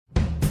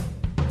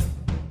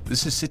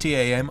This is City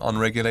AM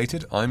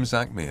Unregulated. I'm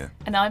Zach Meir.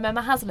 And I'm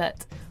Emma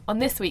Hazlitt. On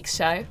this week's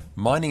show,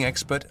 mining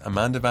expert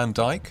Amanda Van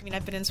Dyke. I mean,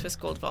 I've been in Swiss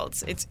Gold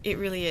Vaults. It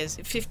really is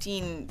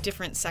 15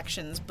 different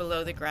sections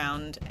below the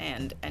ground,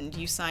 and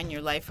you sign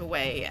your life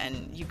away,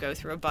 and you go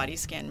through a body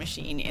scan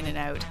machine in and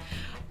out.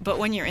 But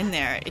when you're in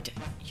there,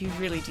 you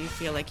really do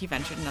feel like you've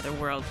entered another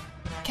world.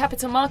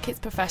 capital markets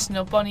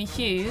professional Bonnie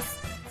Hughes.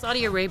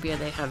 Saudi Arabia,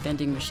 they have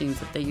vending machines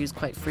that they use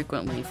quite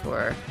frequently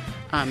for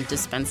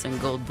dispensing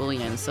gold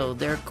bullion, so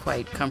they're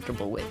quite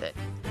comfortable with it.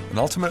 And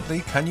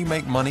ultimately, can you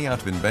make money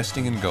out of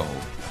investing in gold?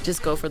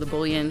 Just go for the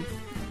bullion,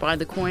 buy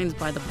the coins,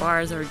 buy the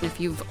bars, or if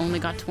you've only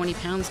got 20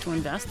 pounds to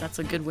invest, that's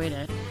a good way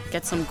to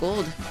get some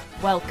gold.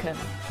 Welcome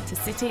to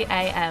City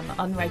AM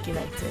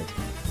Unregulated.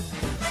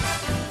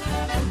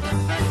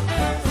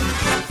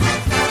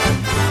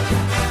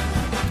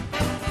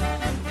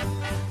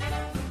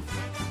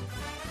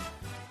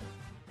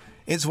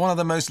 It's one of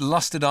the most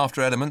lusted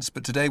after elements,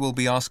 but today we'll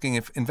be asking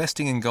if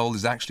investing in gold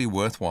is actually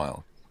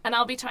worthwhile. And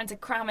I'll be trying to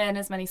cram in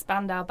as many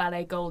Spandau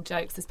Ballet gold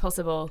jokes as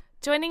possible.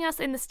 Joining us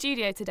in the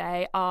studio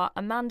today are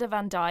Amanda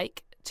Van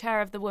Dyke,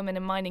 Chair of the Women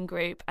in Mining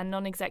Group and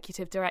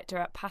Non-Executive Director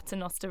at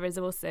Paternoster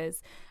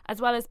Resources, as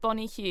well as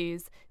Bonnie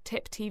Hughes,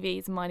 TIP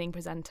TV's mining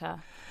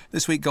presenter.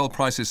 This week gold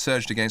prices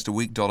surged against a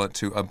weak dollar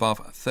to above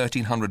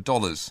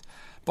 $1,300.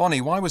 Bonnie,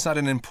 why was that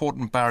an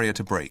important barrier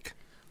to break?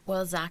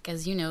 Well, Zach,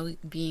 as you know,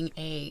 being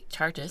a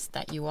chartist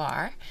that you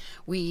are,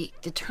 we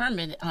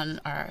determined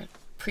on our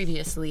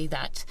previously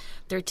that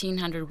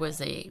 1,300 was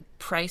a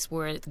price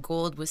where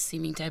gold was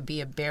seeming to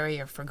be a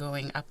barrier for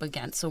going up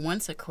against. So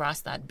once it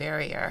crossed that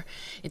barrier,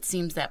 it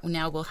seems that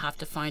now we'll have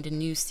to find a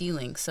new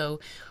ceiling. So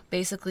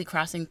basically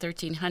crossing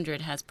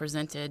 1,300 has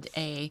presented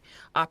a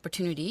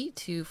opportunity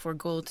for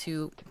gold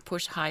to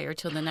push higher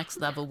to the next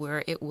level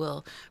where it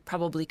will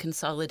probably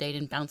consolidate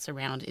and bounce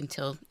around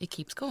until it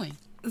keeps going.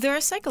 There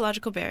are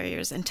psychological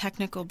barriers and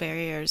technical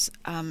barriers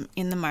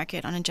in the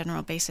market on a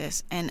general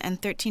basis, and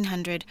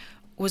 1,300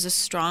 was a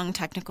strong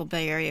technical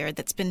barrier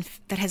that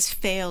has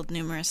failed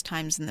numerous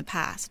times in the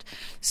past.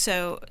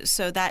 So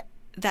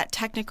that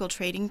technical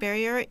trading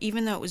barrier,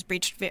 even though it was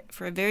breached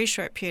for a very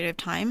short period of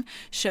time,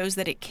 shows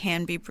that it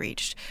can be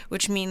breached,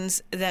 which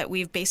means that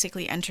we've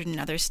basically entered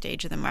another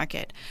stage of the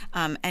market,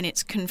 and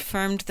it's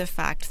confirmed the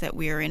fact that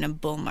we are in a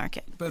bull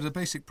market. But a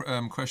basic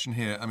question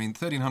here, I mean,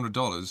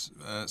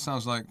 $1,300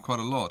 sounds like quite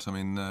a lot. I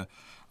mean,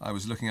 I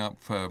was looking up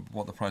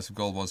what the price of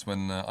gold was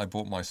when I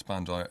bought my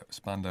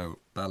Spandau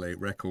Ballet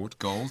record,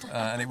 gold,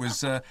 and it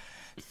was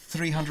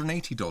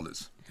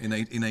 $380 in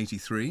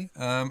 83.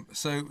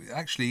 So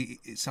actually,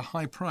 it's a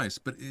high price,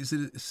 but is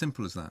it as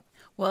simple as that?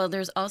 Well,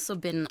 there's also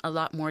been a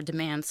lot more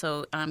demand.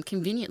 So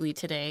conveniently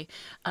today,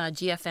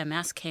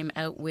 GFMS came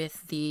out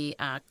with the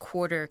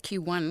quarter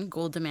Q1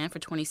 gold demand for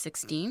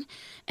 2016,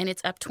 and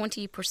it's up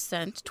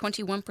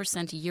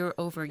 21% year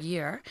over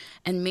year,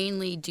 and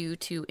mainly due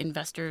to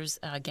investors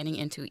getting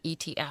into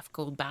ETF,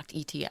 gold-backed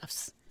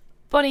ETFs.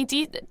 Bonnie, do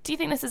you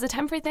think this is a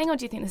temporary thing, or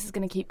do you think this is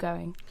going to keep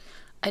going?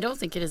 I don't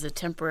think it is a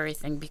temporary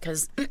thing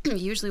because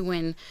usually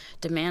when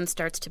demand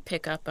starts to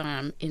pick up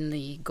in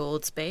the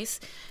gold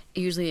space,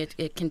 usually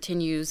it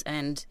continues,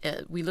 and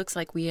we looks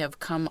like we have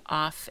come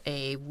off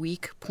a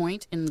weak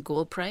point in the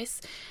gold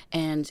price,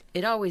 and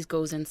it always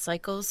goes in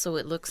cycles, so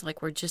it looks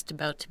like we're just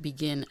about to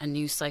begin a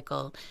new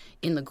cycle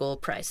in the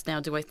gold price. Now,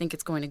 do I think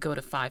it's going to go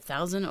to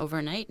 5,000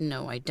 overnight?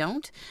 No, I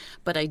don't,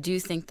 but I do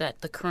think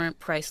that the current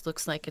price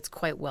looks like it's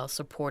quite well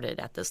supported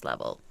at this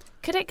level.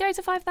 Could it go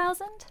to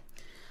 5,000?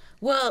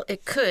 Well,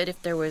 it could if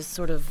there was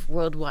sort of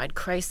worldwide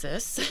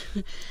crisis.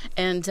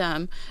 And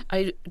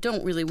I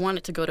don't really want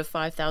it to go to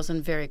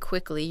 5,000 very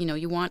quickly. You know,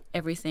 you want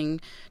everything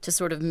to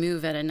sort of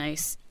move at a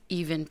nice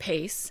even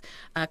pace,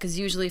 because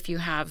usually if you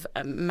have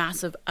a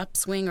massive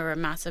upswing or a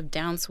massive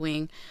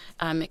downswing,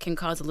 it can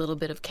cause a little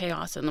bit of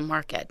chaos in the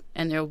market,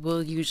 and there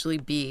will usually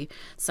be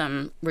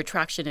some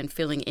retraction and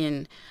filling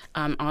in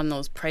on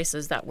those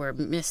prices that were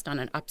missed on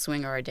an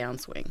upswing or a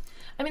downswing.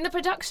 I mean, the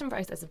production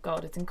process of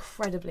gold is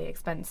incredibly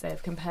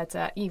expensive compared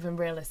to even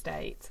real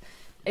estate.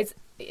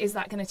 Is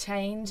that going to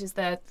change? Is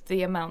there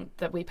the amount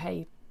that we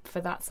pay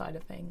for that side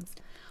of things?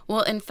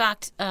 Well, in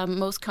fact,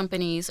 most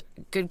companies,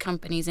 good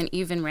companies, and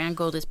even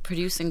Randgold is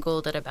producing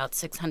gold at about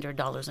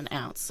 $600 an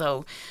ounce.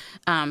 So,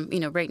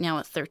 right now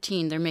at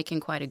 13, they're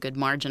making quite a good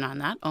margin on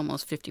that,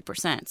 almost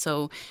 50%.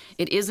 So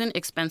it isn't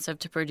expensive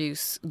to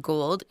produce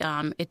gold.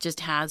 It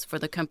just has for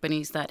the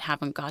companies that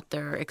haven't got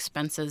their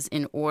expenses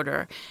in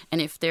order.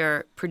 And if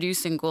they're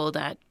producing gold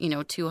at,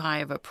 too high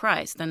of a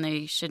price, then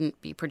they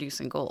shouldn't be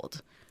producing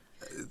gold.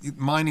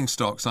 Mining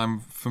stocks,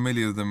 I'm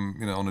familiar with them,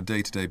 on a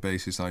day-to-day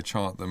basis. I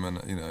chart them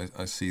and,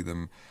 I see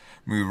them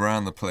move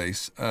around the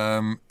place.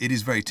 It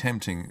is very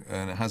tempting,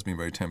 and it has been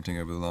very tempting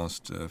over the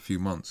last few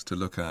months to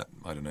look at,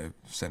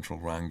 Central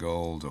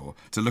Randgold, or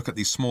to look at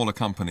these smaller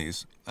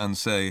companies and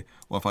say,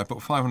 well, if I put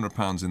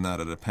 £500 in that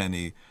at a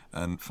penny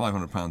and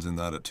 £500 in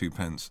that at 2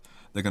 pence,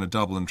 they're going to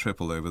double and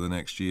triple over the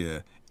next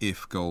year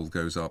if gold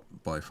goes up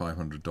by $500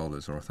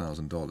 or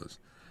 $1,000.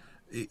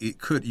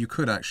 You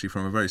could actually,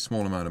 from a very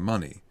small amount of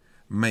money,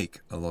 make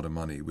a lot of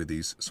money with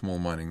these small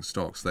mining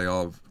stocks. They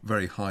are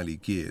very highly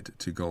geared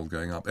to gold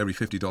going up. Every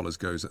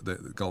 $50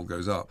 the gold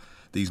goes up,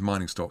 these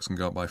mining stocks can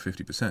go up by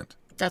 50%.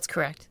 That's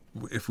correct.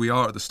 If we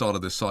are at the start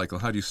of this cycle,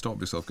 how do you stop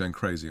yourself going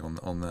crazy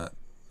on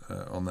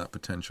that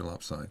potential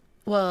upside?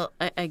 Well,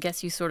 I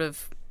guess you sort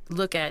of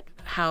look at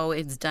how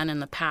it's done in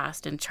the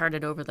past and chart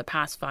it over the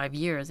past 5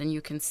 years, and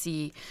you can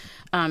see,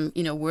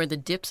 where the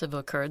dips have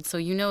occurred. So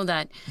you know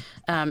that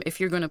if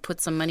you're going to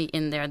put some money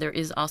in there, there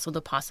is also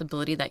the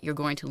possibility that you're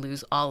going to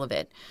lose all of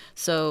it.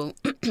 So,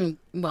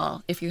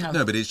 well, if you have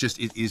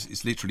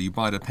it's literally you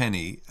buy it a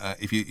penny.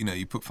 If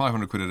you put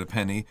 500 quid at a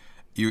penny,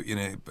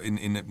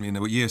 in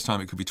a year's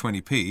time it could be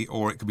 20p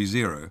or it could be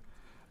zero.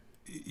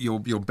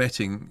 You're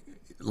betting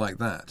like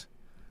that.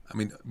 I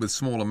mean, with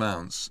small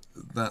amounts,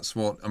 that's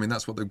what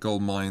the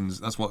gold mines,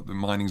 that's what the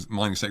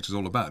mining sector is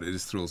all about. It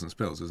is thrills and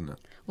spills, isn't it?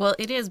 Well,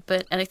 it is,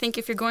 and I think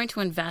if you're going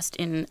to invest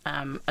in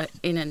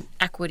an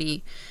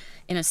equity,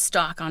 in a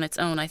stock on its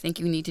own, I think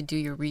you need to do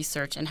your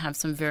research and have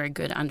some very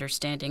good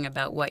understanding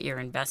about what you're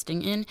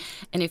investing in.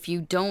 And if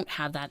you don't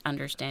have that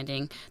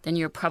understanding, then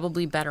you're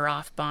probably better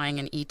off buying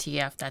an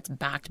ETF that's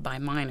backed by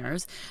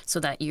miners, so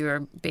that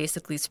you're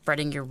basically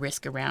spreading your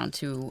risk around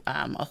to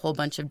a whole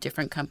bunch of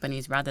different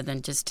companies rather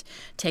than just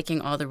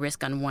taking all the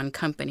risk on one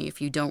company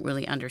if you don't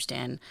really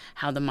understand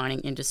how the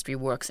mining industry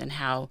works and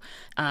how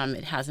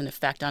it has an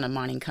effect on a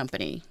mining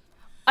company.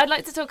 I'd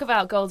like to talk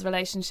about gold's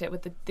relationship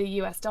with the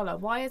US dollar.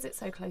 Why is it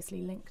so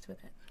closely linked with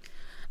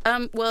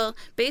it? Well,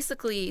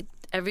 basically,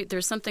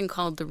 there's something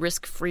called the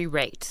risk-free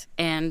rate.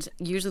 And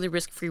usually the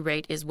risk-free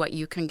rate is what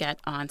you can get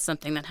on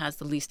something that has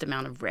the least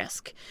amount of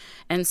risk.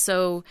 And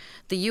so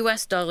the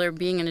US dollar,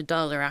 being in a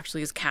dollar,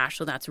 actually is cash,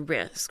 so that's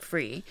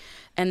risk-free.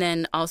 And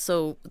then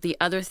also the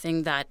other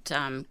thing that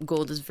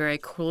gold is very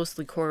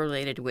closely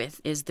correlated with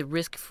is the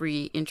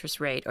risk-free interest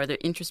rate, or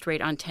the interest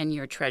rate on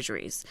 10-year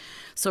treasuries.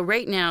 So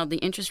right now, the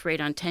interest rate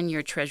on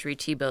 10-year treasury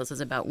T-bills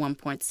is about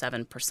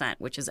 1.7%,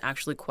 which is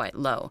actually quite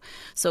low.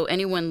 So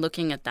anyone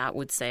looking at that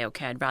would say,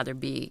 okay, I'd rather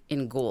be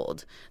in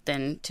gold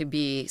than to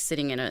be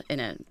sitting in a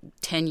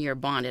 10-year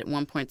bond at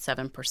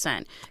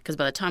 1.7%, because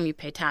by the time you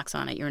pay tax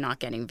on it, you're not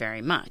getting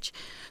very much.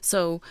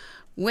 So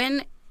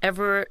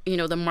whenever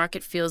the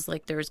market feels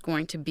like there's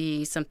going to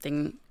be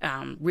something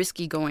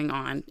risky going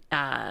on,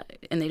 and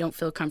they don't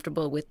feel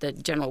comfortable with the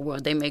general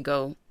world, they may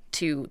go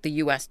to the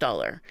U.S.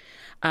 dollar.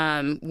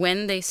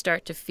 When they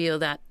start to feel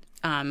that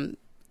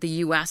the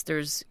U.S.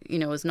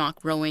 is not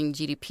growing,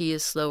 GDP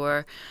is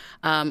slower,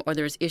 or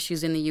there's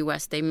issues in the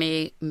U.S., they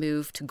may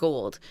move to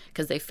gold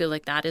because they feel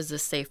like that is a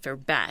safer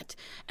bet.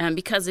 And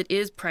because it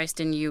is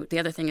priced in the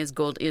other thing is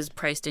gold is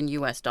priced in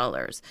U.S.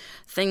 dollars.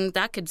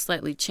 That could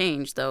slightly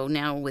change, though,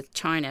 now with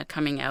China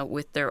coming out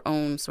with their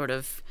own sort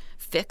of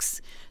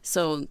fix.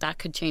 So that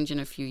could change in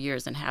a few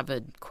years and have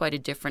quite a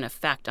different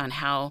effect on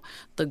how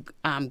the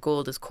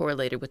gold is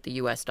correlated with the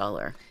U.S.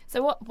 dollar.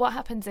 So what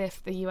happens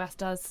if the U.S.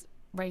 does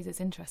raise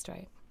its interest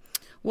rate?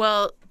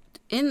 Well,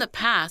 in the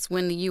past,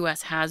 when the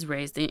U.S. has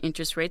raised the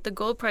interest rate, the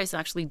gold price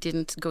actually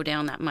didn't go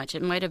down that much.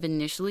 It might have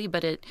initially,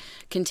 but it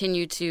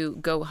continued to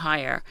go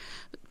higher.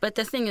 But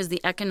the thing is,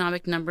 the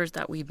economic numbers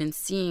that we've been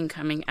seeing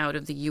coming out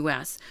of the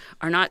U.S.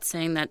 are not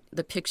saying that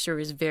the picture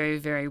is very,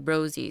 very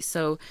rosy.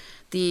 So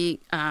the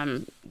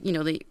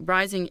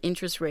rising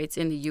interest rates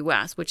in the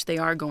U.S., which they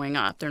are going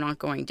up, they're not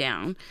going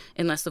down,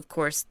 unless, of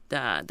course,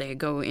 they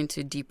go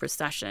into deep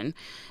recession,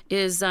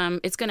 is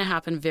it's going to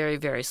happen very,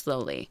 very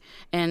slowly.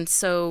 And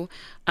so,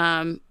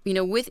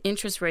 with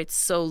interest rates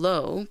so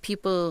low,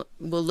 people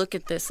will look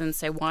at this and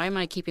say, why am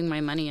I keeping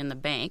my money in the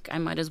bank? I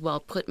might as well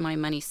put my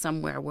money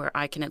somewhere where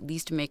I can at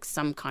least make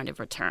some kind of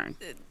return.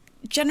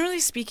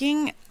 Generally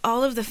speaking,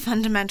 all of the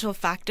fundamental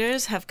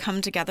factors have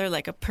come together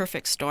like a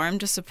perfect storm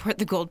to support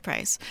the gold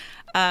price.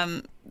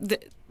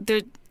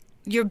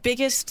 Your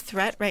biggest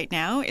threat right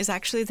now is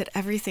actually that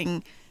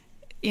everything,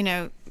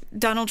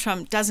 Donald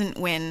Trump doesn't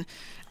win.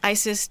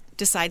 ISIS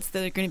decides that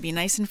they're going to be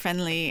nice and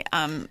friendly.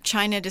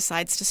 China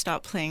decides to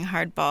stop playing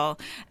hardball,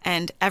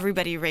 and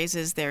everybody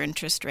raises their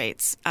interest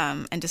rates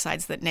and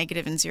decides that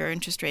negative and zero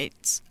interest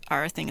rates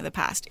are a thing of the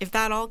past. If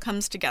that all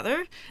comes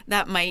together,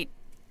 that might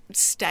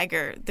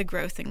stagger the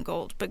growth in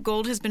gold. But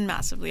gold has been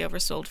massively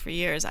oversold for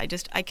years. I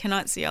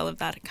cannot see all of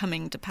that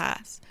coming to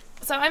pass.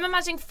 So I'm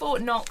imagining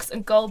Fort Knox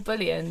and gold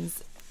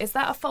bullions. Is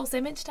that a false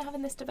image to have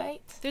in this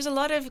debate? There's a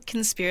lot of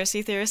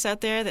conspiracy theorists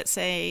out there that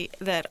say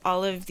that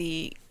all of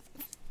the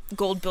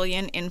gold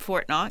bullion in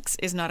Fort Knox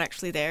is not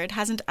actually there. It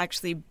hasn't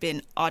actually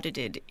been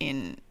audited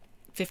in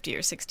 50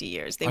 or 60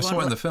 years. I saw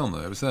it in the film,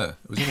 though. It was there.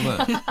 It was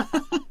all there.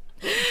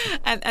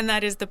 And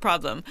that is the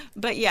problem.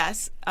 But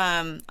yes,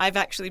 I've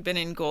actually been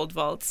in gold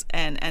vaults,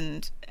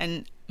 and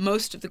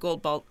most of the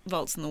gold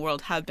vaults in the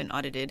world have been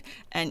audited,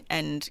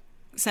 and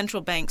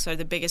central banks are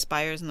the biggest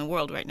buyers in the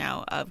world right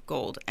now of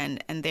gold,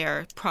 and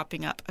they're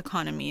propping up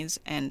economies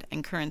and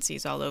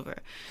currencies all over.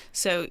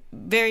 So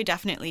very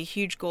definitely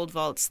huge gold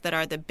vaults that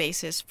are the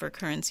basis for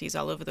currencies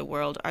all over the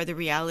world are the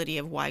reality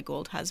of why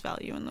gold has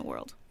value in the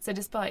world. So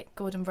despite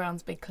Gordon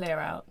Brown's big clear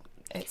out,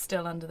 it's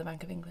still under the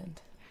Bank of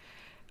England?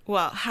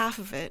 Well, half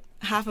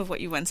of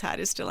what you once had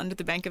is still under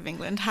the Bank of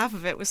England. Half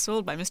of it was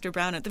sold by Mr.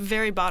 Brown at the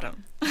very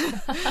bottom.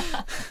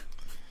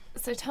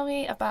 So tell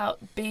me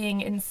about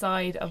being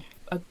inside a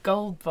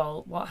gold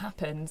vault. What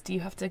happens? Do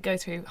you have to go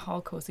through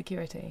hardcore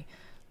security?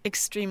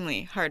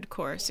 Extremely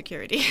hardcore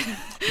security.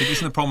 It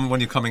isn't the problem when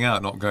you're coming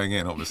out, not going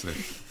in, obviously.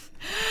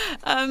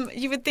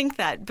 You would think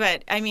that,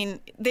 but I mean,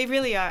 they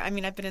really are. I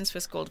mean, I've been in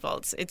Swiss gold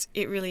vaults.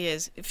 It really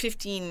is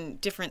 15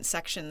 different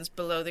sections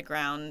below the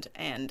ground,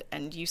 and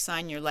you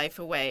sign your life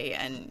away,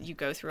 and you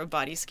go through a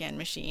body scan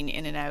machine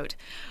in and out.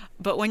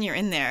 But when you're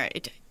in there,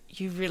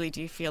 you really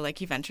do feel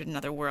like you've entered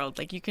another world.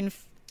 Like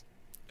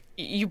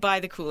you buy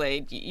the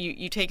Kool-Aid,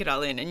 you take it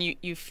all in, and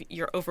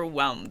you're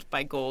overwhelmed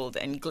by gold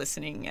and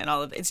glistening and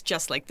all of it. It's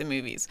just like the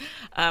movies.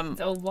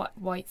 It's all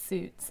white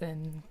suits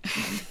and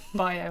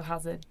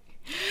biohazard.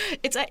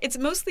 It's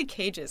mostly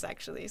cages,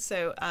 actually.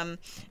 So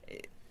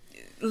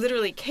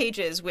literally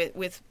cages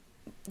with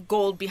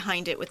gold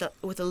behind it, with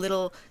a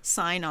little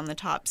sign on the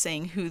top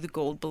saying who the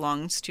gold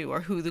belongs to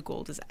or who the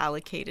gold is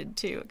allocated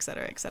to, et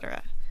cetera, et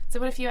cetera. So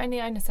what if you only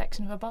own a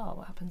section of a bar?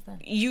 What happens then?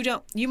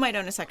 You might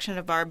own a section of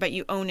a bar, but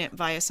you own it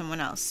via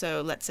someone else.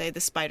 So let's say the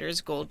Spiders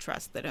Gold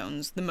Trust that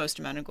owns the most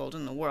amount of gold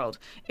in the world.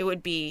 It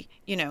would be,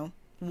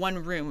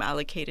 one room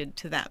allocated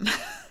to them.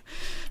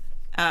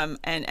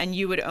 And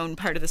you would own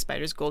part of the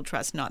Spiders Gold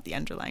Trust, not the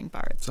underlying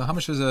bar. So how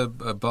much does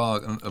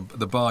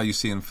the bar you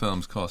see in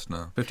films cost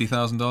now?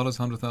 $50,000,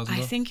 $100,000?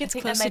 I think it's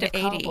closer they're made to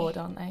of 80. cardboard,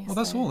 aren't they? Well,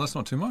 that's all. That's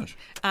not too much.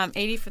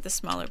 80 for the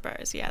smaller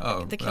bars, yeah.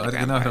 Oh, the I kilogram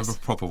didn't know I bars. have a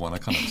proper one. I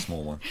can't have a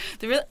small one.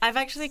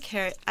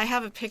 I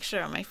have a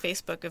picture on my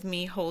Facebook of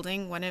me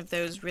holding one of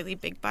those really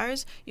big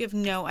bars. You have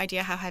no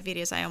idea how heavy it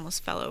is. I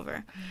almost fell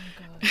over. Oh,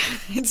 my God.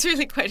 It's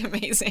really quite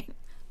amazing.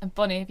 And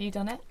Bonnie, have you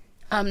done it?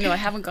 No, I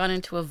haven't gone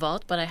into a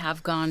vault, but I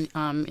have gone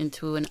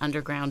into an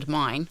underground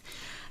mine.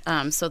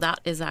 So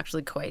that is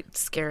actually quite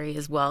scary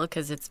as well,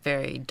 because it's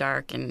very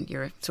dark and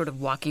you're sort of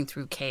walking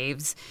through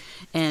caves,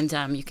 and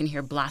you can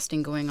hear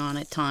blasting going on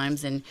at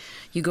times, and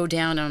you go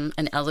down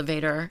an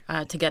elevator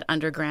to get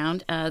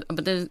underground.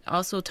 But there's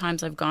also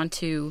times I've gone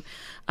to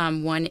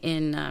one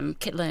in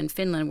Kittilä in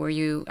Finland, where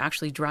you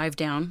actually drive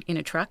down in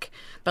a truck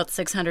about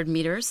 600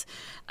 meters.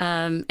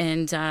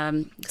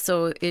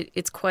 So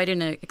it's quite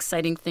an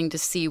exciting thing to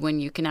see when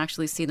you can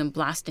actually see them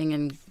blasting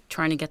and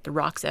trying to get the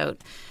rocks out.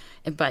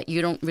 But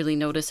you don't really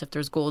notice if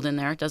there's gold in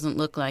there. It doesn't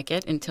look like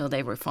it until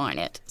they refine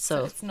it.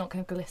 So it's not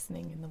kind of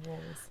glistening in the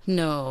walls.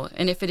 No,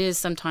 and if it is,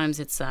 sometimes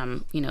it's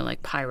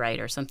like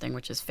pyrite or something,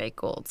 which is fake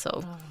gold.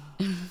 So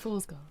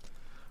fool's gold.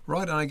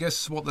 Right, and I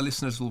guess what the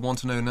listeners will want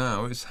to know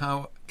now is,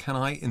 how can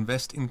I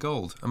invest in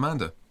gold?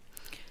 Amanda?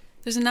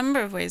 There's a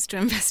number of ways to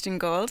invest in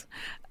gold.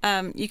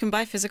 You can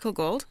buy physical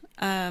gold,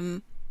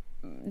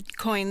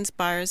 coins,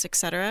 bars,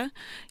 etc.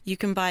 You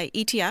can buy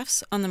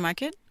ETFs on the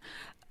market.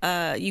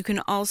 You can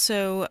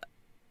also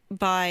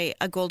buy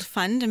a gold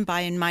fund and buy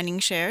in mining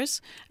shares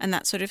and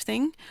that sort of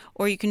thing,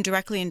 or you can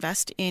directly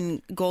invest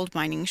in gold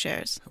mining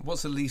shares.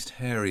 What's the least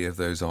hairy of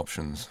those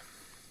options?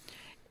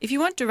 If you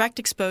want direct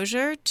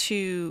exposure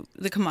to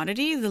the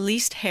commodity, the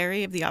least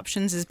hairy of the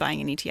options is buying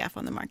an ETF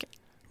on the market.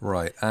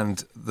 Right,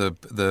 and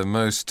the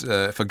most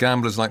for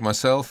gamblers like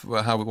myself,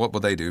 what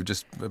would they do?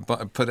 Just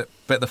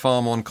bet the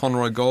farm on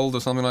Conroy Gold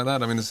or something like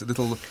that? I mean, it's a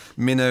little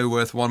minnow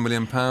worth £1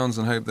 million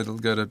and hope that it'll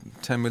go to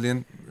 10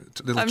 million.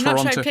 I'm not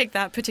sure I picked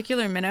that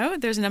particular minnow.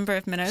 There's a number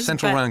of minnows.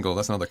 Central Wrangle,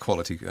 that's another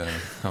quality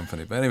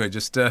company. But anyway,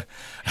 just I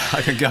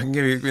can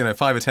give you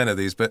 5 or 10 of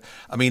these. But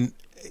I mean,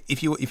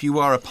 if you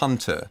are a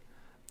punter,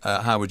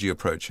 how would you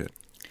approach it?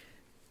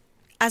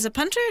 As a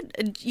punter,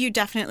 you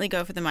definitely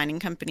go for the mining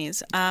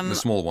companies. The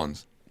small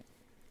ones.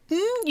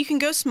 You can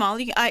go small.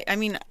 I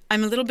mean,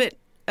 I'm a little bit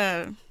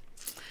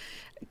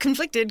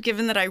conflicted,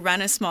 given that I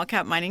run a small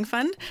cap mining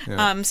fund.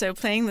 Yeah. So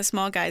playing the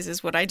small guys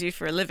is what I do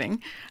for a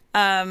living.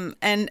 And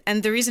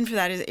the reason for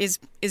that is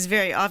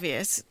very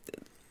obvious.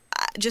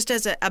 Just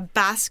as a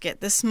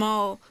basket, the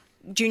small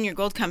junior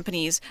gold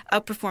companies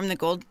outperform the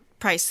gold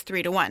price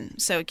 3-1.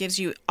 So it gives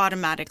you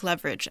automatic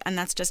leverage. And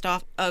that's just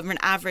off of an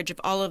average of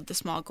all of the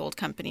small gold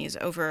companies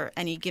over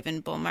any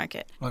given bull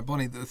market. Right,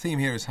 Bonnie, the theme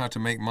here is how to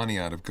make money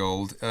out of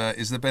gold.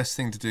 Is the best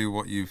thing to do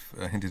what you've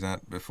hinted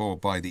at before,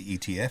 buy the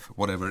ETF,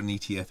 whatever an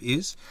ETF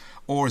is?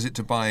 Or is it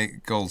to buy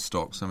gold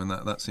stocks? I mean,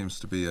 that seems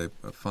to be a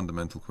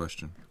fundamental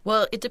question.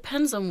 Well, it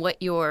depends on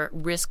what your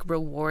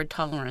risk-reward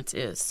tolerance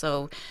is.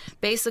 So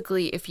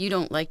basically, if you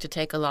don't like to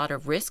take a lot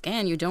of risk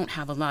and you don't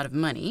have a lot of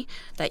money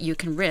that you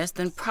can risk,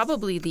 then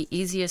probably the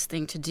easiest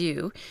thing to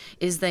do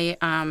is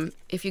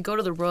if you go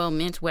to the Royal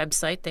Mint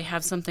website, they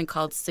have something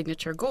called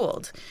Signature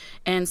Gold.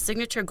 And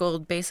Signature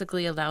Gold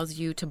basically allows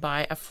you to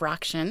buy a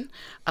fraction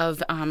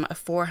of a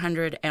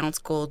 400-ounce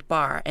gold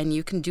bar. And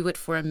you can do it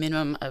for a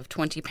minimum of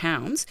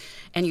 £20.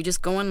 And you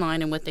just go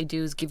online, and what they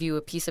do is give you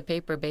a piece of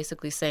paper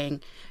basically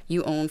saying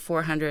you own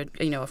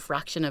 400, a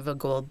fraction of a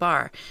gold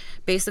bar.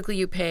 Basically,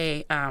 you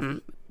pay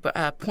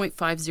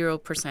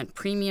 0.50%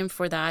 premium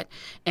for that,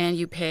 and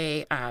you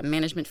pay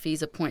management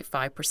fees of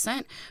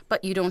 0.5%,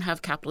 but you don't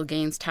have capital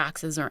gains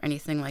taxes or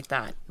anything like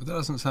that. But that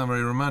doesn't sound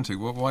very romantic.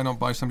 Why not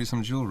buy somebody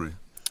some jewellery?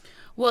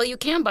 Well, you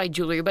can buy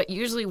jewelry, but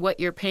usually what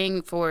you're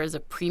paying for is a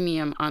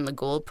premium on the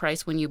gold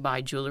price when you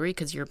buy jewelry,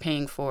 because you're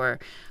paying for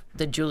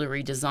the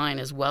jewelry design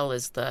as well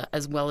as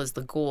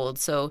the gold.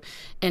 So,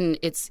 and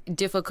it's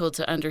difficult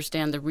to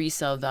understand the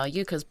resale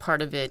value because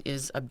part of it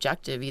is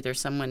objective. Either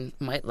someone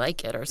might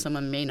like it or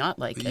someone may not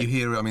like it. You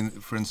hear, I mean,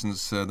 for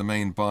instance, the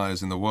main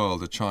buyers in the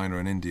world are China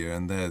and India,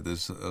 and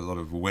there's a lot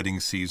of wedding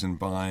season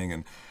buying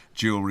and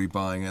jewelry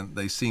buying, and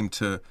they seem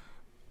to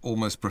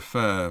almost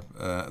prefer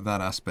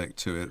that aspect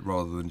to it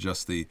rather than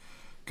just the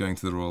going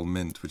to the Royal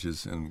Mint, which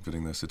is and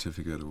getting their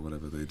certificate or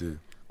whatever they do.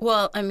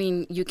 Well, I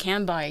mean, you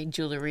can buy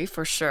jewelry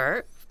for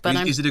sure, but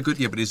is it a good?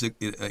 Yeah, but is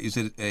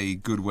it a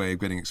good way of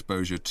getting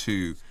exposure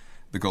to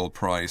the gold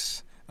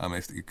price?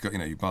 If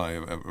you buy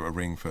a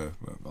ring for,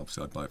 well,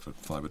 obviously I'd buy it for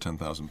 £5,000 or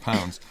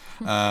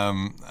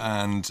 £10,000,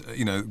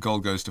 and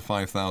gold goes to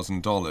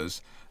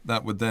 $5,000.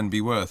 That would then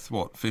be worth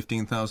what,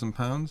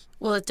 £15,000?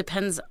 Well, it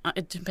depends.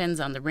 It depends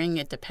on the ring.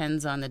 It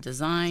depends on the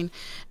design.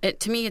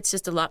 To me, it's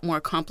just a lot more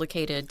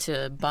complicated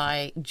to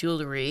buy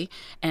jewelry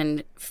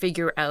and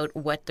figure out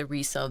what the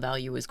resale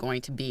value is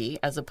going to be,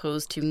 as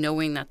opposed to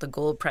knowing that the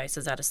gold price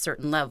is at a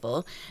certain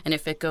level, and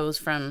if it goes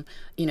from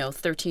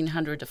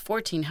 $1,300 to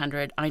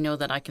 $1,400, I know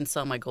that I can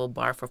sell my gold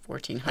bar for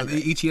 $1,400.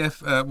 The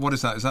ETF, what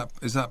is that?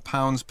 Is that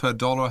pounds per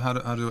dollar? How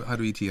do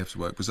ETFs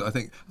work? Because I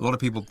think a lot of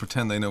people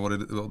pretend they know what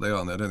they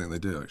are, and I don't think they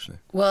do actually.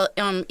 Well,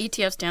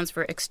 ETF stands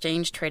for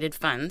Exchange Traded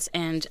Funds,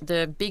 and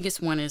the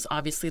biggest one is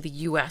obviously the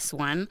U.S.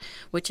 one,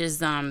 which is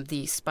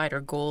the Spider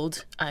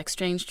Gold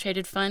Exchange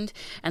Traded Fund,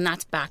 and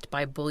that's backed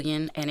by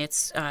bullion, and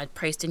it's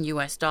priced in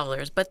U.S.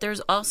 dollars. But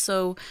there's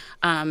also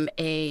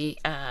a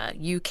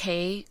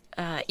UK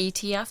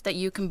ETF that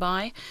you can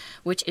buy,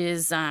 which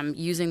is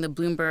using the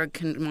Bloomberg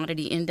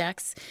Commodity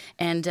Index,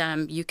 and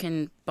you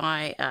can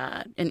buy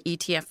an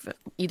ETF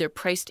either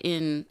priced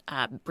in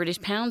British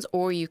pounds,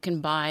 or you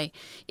can buy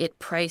it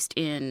priced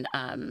in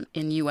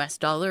U.S.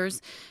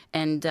 dollars.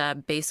 And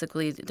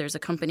basically, there's a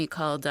company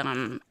called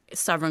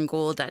Sovereign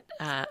Gold that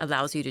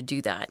allows you to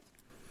do that.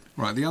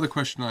 Right. The other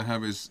question I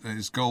have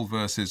is gold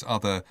versus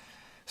other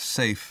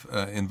safe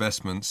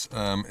investments.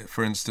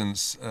 For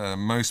instance,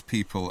 most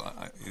people,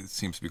 it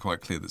seems to be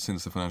quite clear that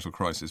since the financial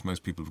crisis,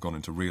 most people have gone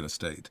into real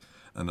estate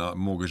and are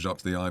mortgaged up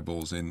to the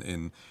eyeballs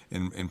in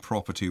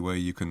property where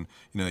you can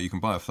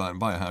buy a flat and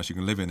buy a house, you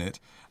can live in it,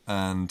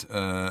 and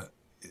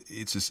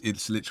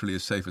it's literally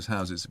as safe as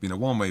houses. It's been a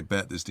one-way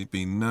bet. There's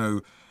been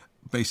no.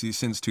 Basically,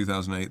 since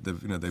 2008,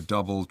 they've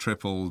doubled,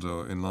 tripled,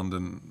 or in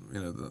London,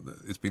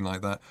 it's been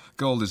like that.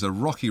 Gold is a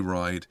rocky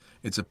ride.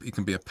 It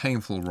can be a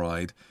painful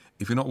ride.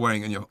 If you're not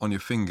wearing it on your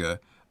finger,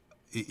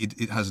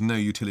 it has no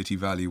utility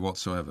value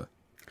whatsoever.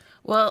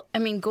 Well, I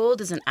mean, gold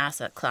is an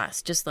asset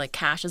class, just like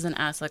cash is an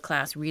asset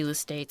class, real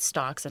estate,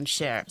 stocks, and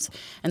shares.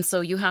 And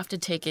so you have to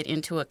take it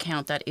into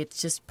account that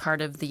it's just part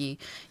of the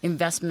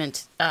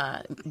investment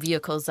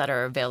vehicles that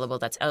are available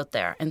that's out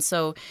there. And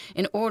so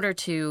in order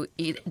to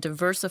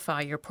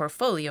diversify your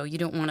portfolio, you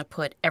don't want to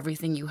put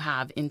everything you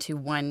have into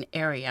one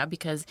area,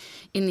 because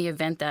in the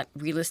event that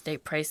real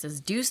estate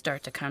prices do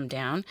start to come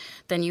down,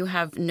 then you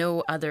have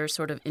no other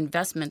sort of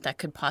investment that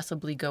could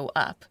possibly go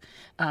up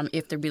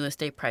if the real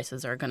estate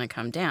prices are going to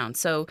come down.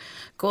 So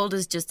gold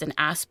is just an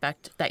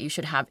aspect that you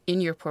should have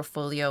in your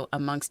portfolio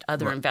amongst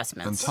other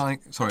investments. And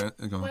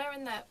go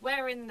on.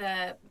 Where in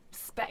the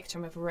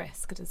spectrum of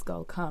risk does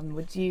gold come?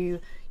 Would you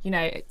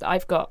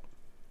I've got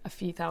a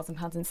few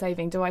 £1,000s in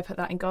saving. Do I put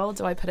that in gold?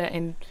 Do I put it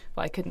in?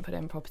 Well, I couldn't put it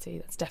in property.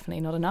 That's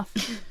definitely not enough.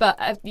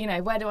 But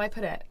where do I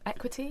put it?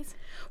 Equities?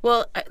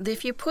 Well,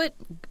 if you put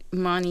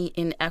money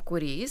in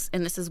equities,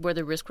 and this is where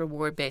the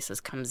risk-reward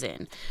basis comes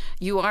in,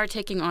 you are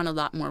taking on a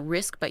lot more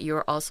risk, but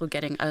you're also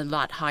getting a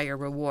lot higher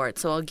reward.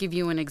 So I'll give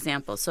you an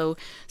example. So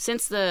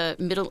since the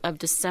middle of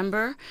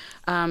December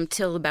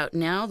till about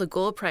now, the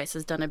gold price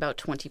has done about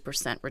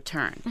 20%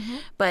 return. Mm-hmm.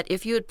 But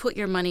if you had put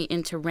your money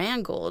into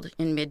Rand Gold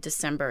in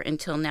mid-December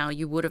until now,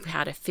 you would have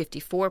had a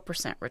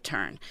 54%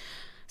 return.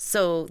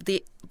 So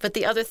the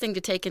other thing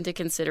to take into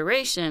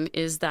consideration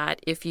is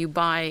that if you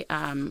buy,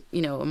 a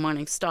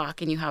mining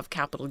stock and you have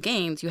capital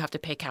gains, you have to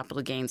pay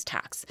capital gains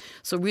tax.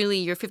 So really,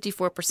 your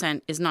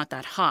 54% is not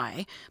that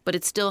high, but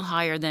it's still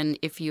higher than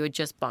if you had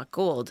just bought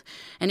gold.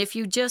 And if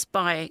you just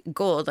buy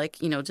gold, like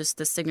just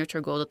the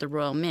signature gold at the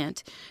Royal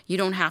Mint, you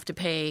don't have to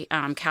pay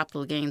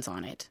capital gains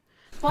on it.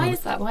 Why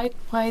is that?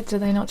 Why do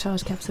they not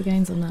charge capital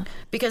gains on that?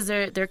 Because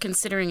they're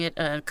considering it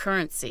a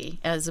currency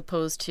as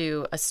opposed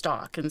to a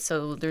stock, and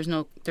so there's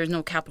no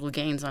capital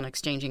gains on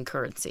exchanging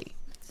currency.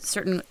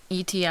 Certain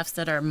ETFs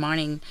that are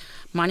mining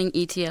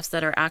ETFs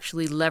that are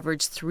actually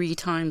leveraged 3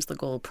 times the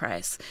gold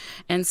price.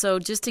 And so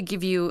just to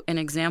give you an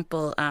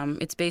example,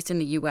 it's based in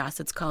the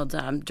U.S. It's called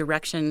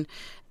Direction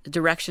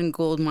Direction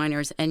Gold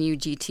Miners,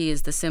 NUGT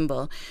is the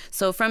symbol.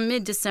 So from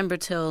mid-December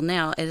till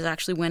now, it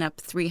actually went up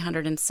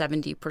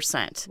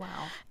 370%. Wow.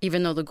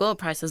 Even though the gold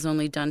price has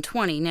only done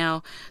 20.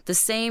 Now, the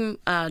same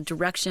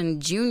Direction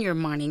Junior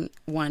Mining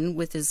one,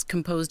 which is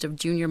composed of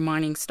junior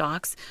mining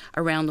stocks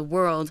around the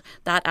world,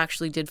 that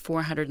actually did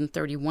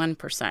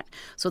 431%.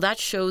 So that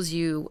shows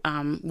you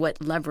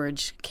what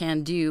leverage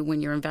can do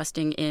when you're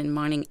investing in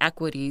mining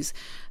equities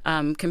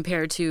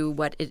compared to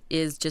what it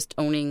is just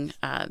owning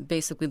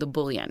basically the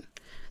bullion.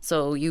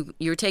 So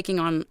you're taking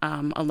on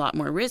a lot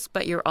more risk,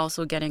 but you're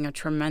also getting a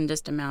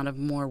tremendous amount of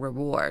more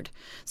reward.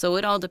 So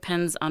it all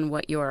depends on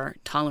what your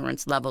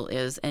tolerance level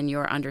is and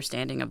your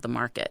understanding of the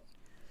market.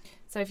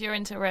 So if you're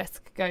into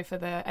risk, go for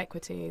the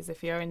equities.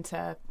 If you're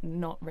into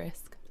not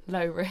risk,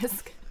 low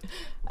risk,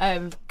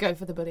 go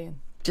for the bullion.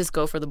 Just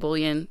go for the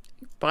bullion,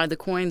 buy the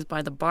coins,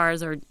 buy the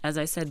bars, or as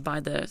I said, buy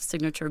the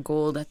signature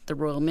gold at the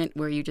Royal Mint,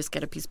 where you just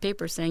get a piece of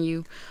paper saying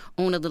you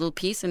own a little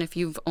piece. And if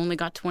you've only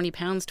got 20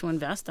 pounds to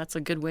invest, that's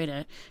a good way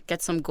to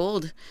get some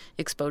gold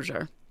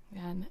exposure.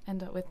 Yeah, and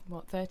end up with,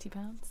 what, 30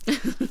 pounds?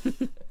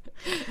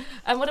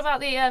 And what about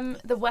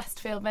the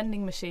Westfield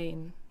vending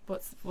machine?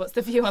 What's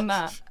the view on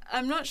that?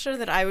 I'm not sure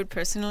that I would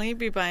personally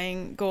be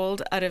buying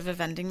gold out of a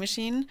vending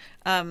machine.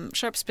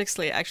 Sharps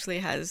Pixley actually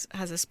has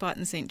a spot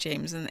in St.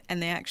 James, and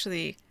they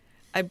actually,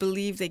 I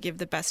believe they give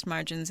the best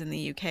margins in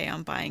the UK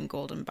on buying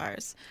golden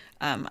bars.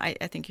 I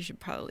think you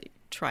should probably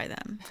try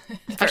them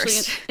first.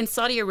 Actually, in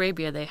Saudi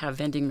Arabia, they have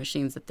vending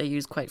machines that they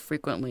use quite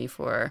frequently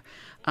for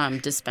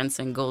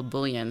dispensing gold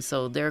bullion,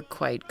 so they're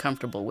quite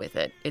comfortable with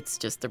it. It's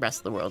just the rest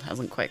of the world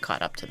hasn't quite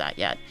caught up to that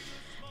yet.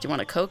 Do you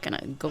want a Coke and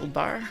a gold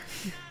bar?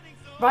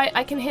 Right,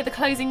 I can hear the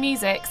closing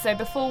music, so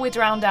before we're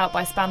drowned out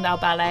by Spandau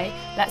Ballet,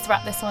 let's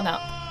wrap this one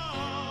up.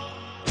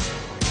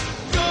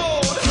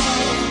 Gold,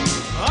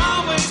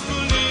 always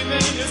believe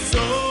in your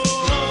soul.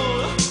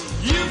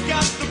 You've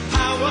got the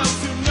power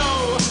to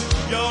know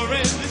you're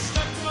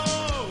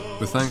indestructible.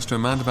 With thanks to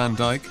Amanda Van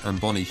Dyke and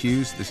Bonnie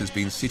Hughes, this has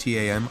been City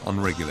AM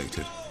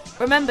Unregulated.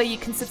 Remember, you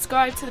can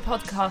subscribe to the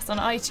podcast on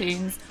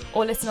iTunes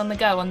or listen on the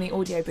go on the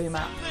Audio Boom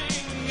app.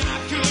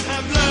 I could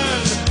have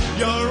learned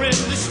you're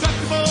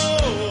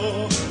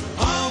indestructible.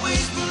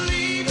 Always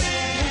believe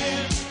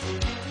it.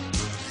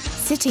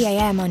 City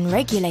AM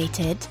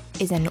Unregulated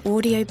is an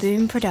Audio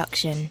Boom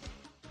production.